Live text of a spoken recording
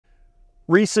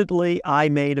Recently, I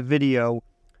made a video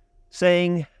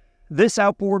saying this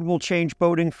outboard will change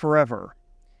boating forever.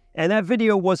 And that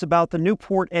video was about the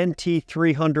Newport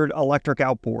NT300 electric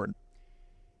outboard.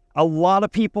 A lot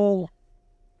of people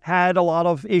had a lot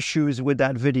of issues with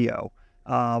that video,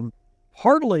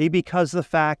 partly because of the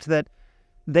fact that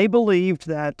they believed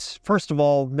that, first of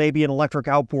all, maybe an electric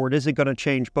outboard isn't going to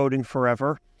change boating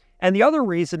forever. And the other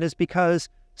reason is because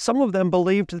some of them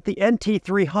believed that the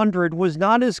NT300 was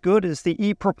not as good as the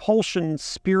ePropulsion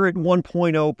Spirit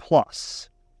 1.0 Plus.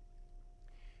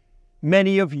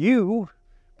 Many of you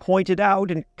pointed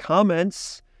out in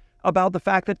comments about the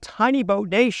fact that Tiny Boat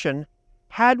Nation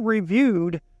had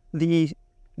reviewed the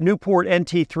Newport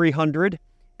NT300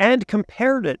 and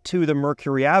compared it to the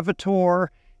Mercury Avator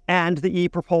and the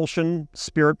ePropulsion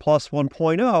Spirit Plus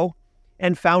 1.0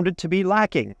 and found it to be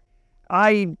lacking.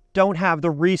 I don't have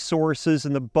the resources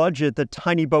and the budget that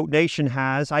Tiny Boat Nation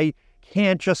has. I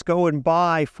can't just go and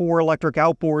buy 4 electric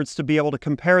outboards to be able to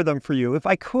compare them for you. If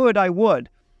I could, I would.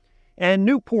 And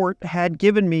Newport had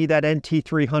given me that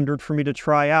NT300 for me to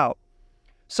try out.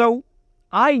 So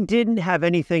I didn't have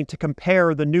anything to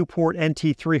compare the Newport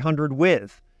NT300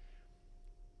 with.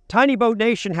 Tiny Boat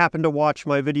Nation happened to watch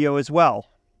my video as well.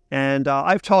 And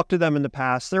I've talked to them in the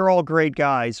past. They're all great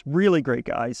guys, really great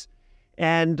guys.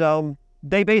 And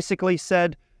they basically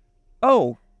said,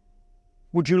 oh,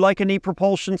 would you like an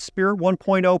ePropulsion Spirit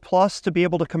 1.0 Plus to be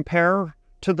able to compare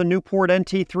to the Newport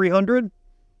NT300?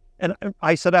 And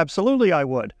I said, absolutely, I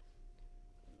would.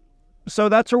 So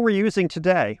that's what we're using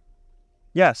today.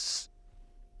 Yes,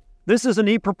 this is an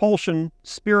ePropulsion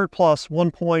Spirit Plus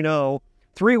 1.0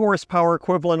 3 horsepower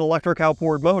equivalent electric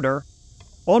outboard motor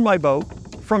on my boat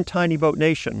from Tiny Boat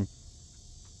Nation.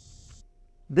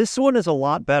 This one is a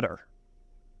lot better.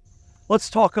 Let's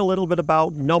talk a little bit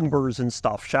about numbers and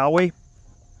stuff, shall we?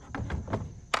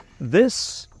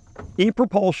 This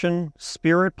ePropulsion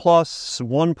Spirit Plus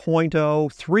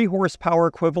 1.0 3 horsepower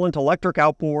equivalent electric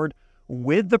outboard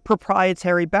with the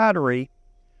proprietary battery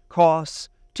costs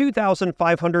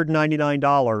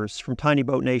 $2,599 from Tiny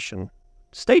Boat Nation.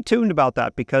 Stay tuned about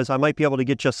that because I might be able to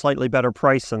get you a slightly better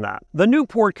price than that. The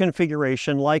Newport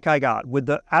configuration, like I got, with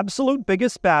the absolute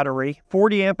biggest battery,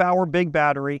 40 amp hour big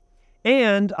battery,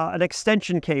 and an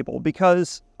extension cable,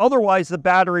 because otherwise the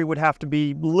battery would have to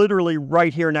be literally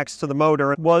right here next to the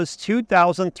motor. It was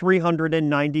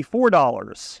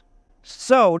 $2,394.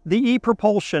 So the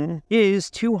ePropulsion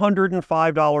is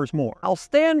 $205 more. I'll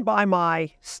stand by my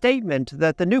statement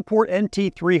that the Newport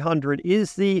NT300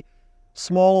 is the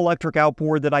small electric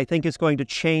outboard that I think is going to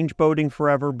change boating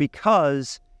forever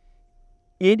because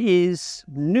it is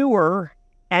newer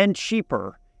and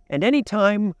cheaper. And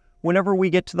anytime whenever we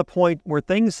get to the point where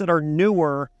things that are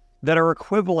newer, that are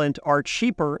equivalent, are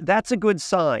cheaper, that's a good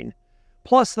sign.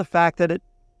 Plus the fact that it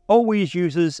always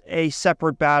uses a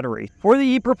separate battery. For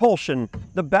the ePropulsion,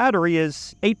 the battery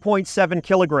is 8.7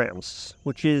 kilograms,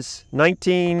 which is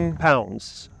 19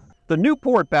 pounds. The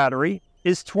Newport battery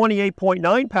is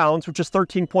 28.9 pounds, which is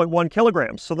 13.1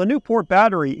 kilograms. So the Newport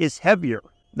battery is heavier,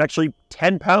 actually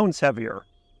 10 pounds heavier.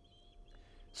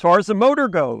 As far as the motor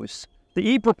goes,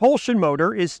 the ePropulsion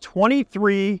motor is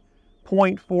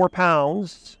 23.4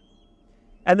 pounds,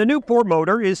 and the Newport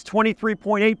motor is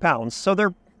 23.8 pounds. So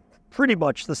they're pretty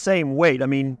much the same weight. I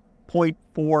mean,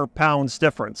 0.4 pounds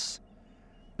difference.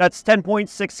 That's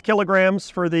 10.6 kilograms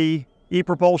for the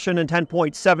ePropulsion and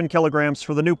 10.7 kilograms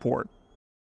for the Newport.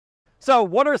 So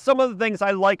what are some of the things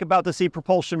I like about this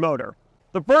ePropulsion motor?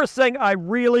 The first thing I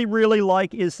really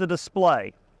like is the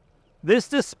display. This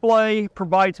display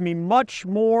provides me much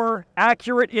more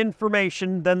accurate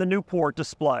information than the Newport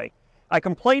display. I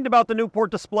complained about the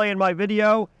Newport display in my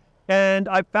video, and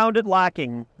I found it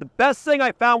lacking. The best thing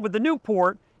I found with the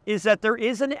Newport is that there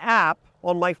is an app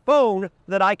on my phone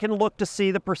that I can look to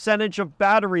see the percentage of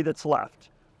battery that's left.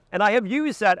 And I have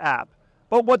used that app.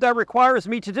 But what that requires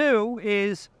me to do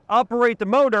is operate the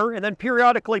motor and then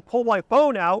periodically pull my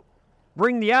phone out,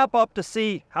 bring the app up to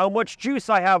see how much juice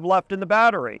I have left in the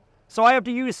battery. So I have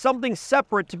to use something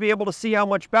separate to be able to see how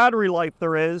much battery life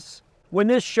there is when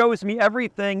this shows me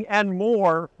everything and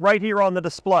more right here on the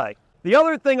display. The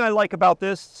other thing I like about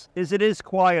this is it is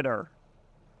quieter.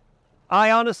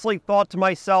 I honestly thought to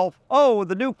myself, oh,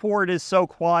 the Newport is so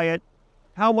quiet.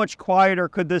 How much quieter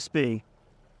could this be?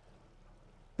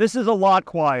 This is a lot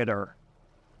quieter.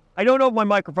 I don't know if my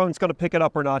microphone's going to pick it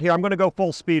up or not. Here, I'm going to go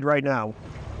full speed right now.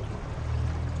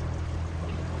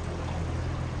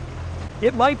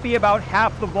 It might be about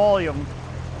half the volume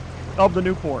of the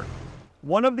Newport.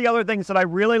 One of the other things that I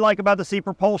really like about the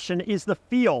ePropulsion is the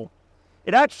feel.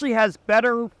 It actually has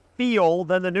better feel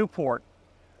than the Newport.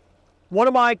 One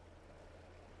of my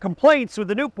complaints with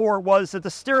the Newport was that the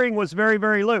steering was very,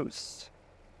 very loose.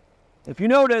 If you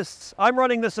notice, I'm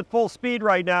running this at full speed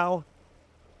right now,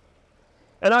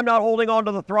 and I'm not holding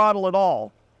onto the throttle at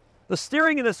all. The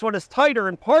steering in this one is tighter,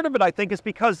 and part of it, I think, is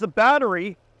because the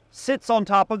battery sits on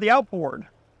top of the outboard.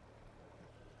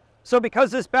 So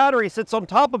because this battery sits on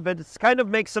top of it, it kind of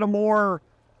makes it a more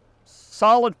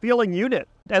solid feeling unit.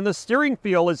 And the steering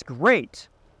feel is great.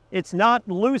 It's not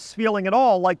loose feeling at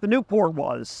all like the Newport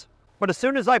was. But as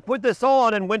soon as I put this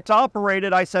on and went to operate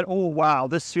it, I said, oh wow,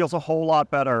 this feels a whole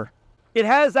lot better. It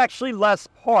has actually less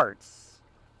parts.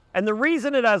 And the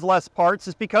reason it has less parts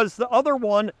is because the other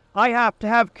one, I have to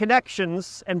have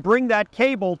connections and bring that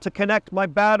cable to connect my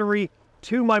battery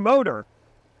to my motor.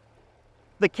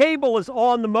 The cable is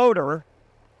on the motor,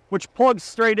 which plugs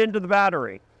straight into the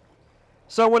battery.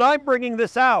 So when I'm bringing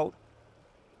this out,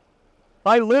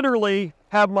 I literally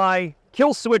have my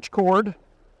kill switch cord,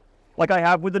 like I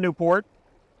have with the Newport.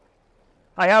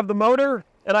 I have the motor,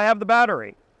 and I have the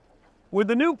battery. With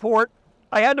the Newport,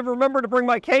 I had to remember to bring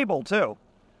my cable, too.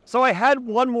 So I had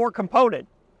one more component.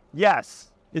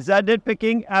 Yes. Is that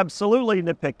nitpicking? Absolutely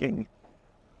nitpicking.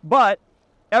 But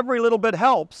every little bit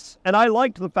helps, and I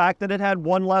liked the fact that it had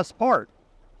one less part.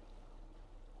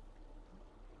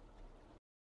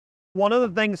 One of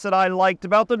the things that I liked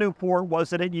about the Newport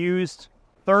was that it used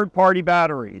third-party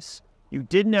batteries. You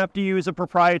didn't have to use a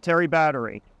proprietary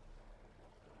battery.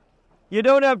 You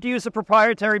don't have to use a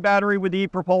proprietary battery with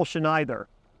ePropulsion either.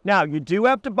 Now, you do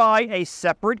have to buy a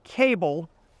separate cable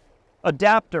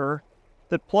adapter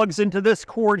that plugs into this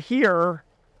cord here,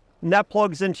 and that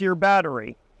plugs into your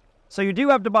battery. So you do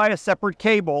have to buy a separate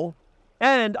cable,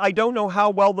 and I don't know how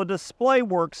well the display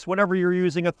works whenever you're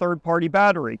using a third-party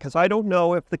battery, because I don't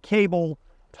know if the cable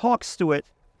talks to it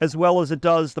as well as it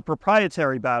does the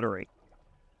proprietary battery.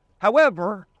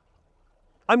 However,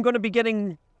 I'm going to be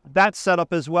getting that set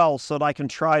up as well so that I can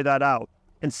try that out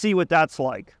and see what that's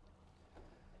like.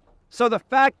 So the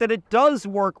fact that it does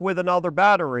work with another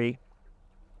battery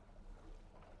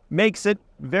makes it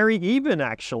very even,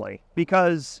 actually,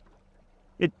 because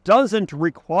it doesn't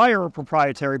require a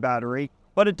proprietary battery,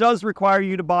 but it does require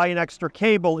you to buy an extra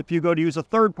cable if you go to use a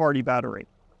third-party battery.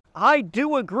 I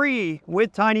do agree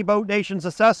with Tiny Boat Nation's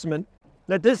assessment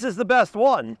that this is the best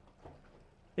one,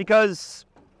 because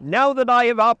now that I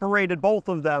have operated both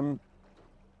of them,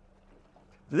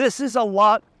 this is a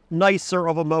lot nicer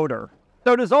of a motor.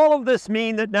 So does all of this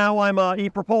mean that now I'm a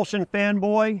ePropulsion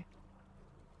fanboy?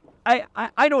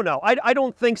 I don't know. I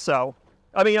don't think so.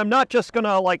 I mean, I'm not just going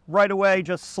to, like, right away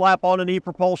just slap on an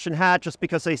ePropulsion hat just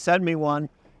because they send me one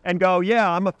and go,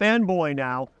 yeah, I'm a fanboy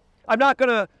now. I'm not going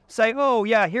to say, oh,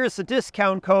 yeah, here's the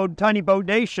discount code, Tiny Boat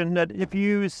Nation, that if you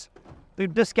use the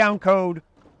discount code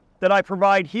that I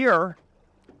provide here,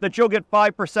 that you'll get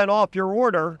 5% off your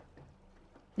order.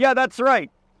 Yeah, that's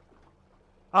right.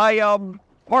 I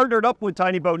partnered up with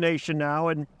Tiny Boat Nation now,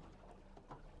 and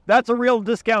that's a real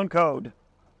discount code.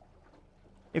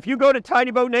 If you go to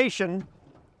Tiny Boat Nation,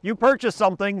 you purchase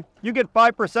something, you get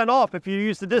 5% off if you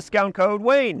use the discount code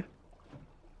Wayne.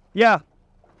 Yeah,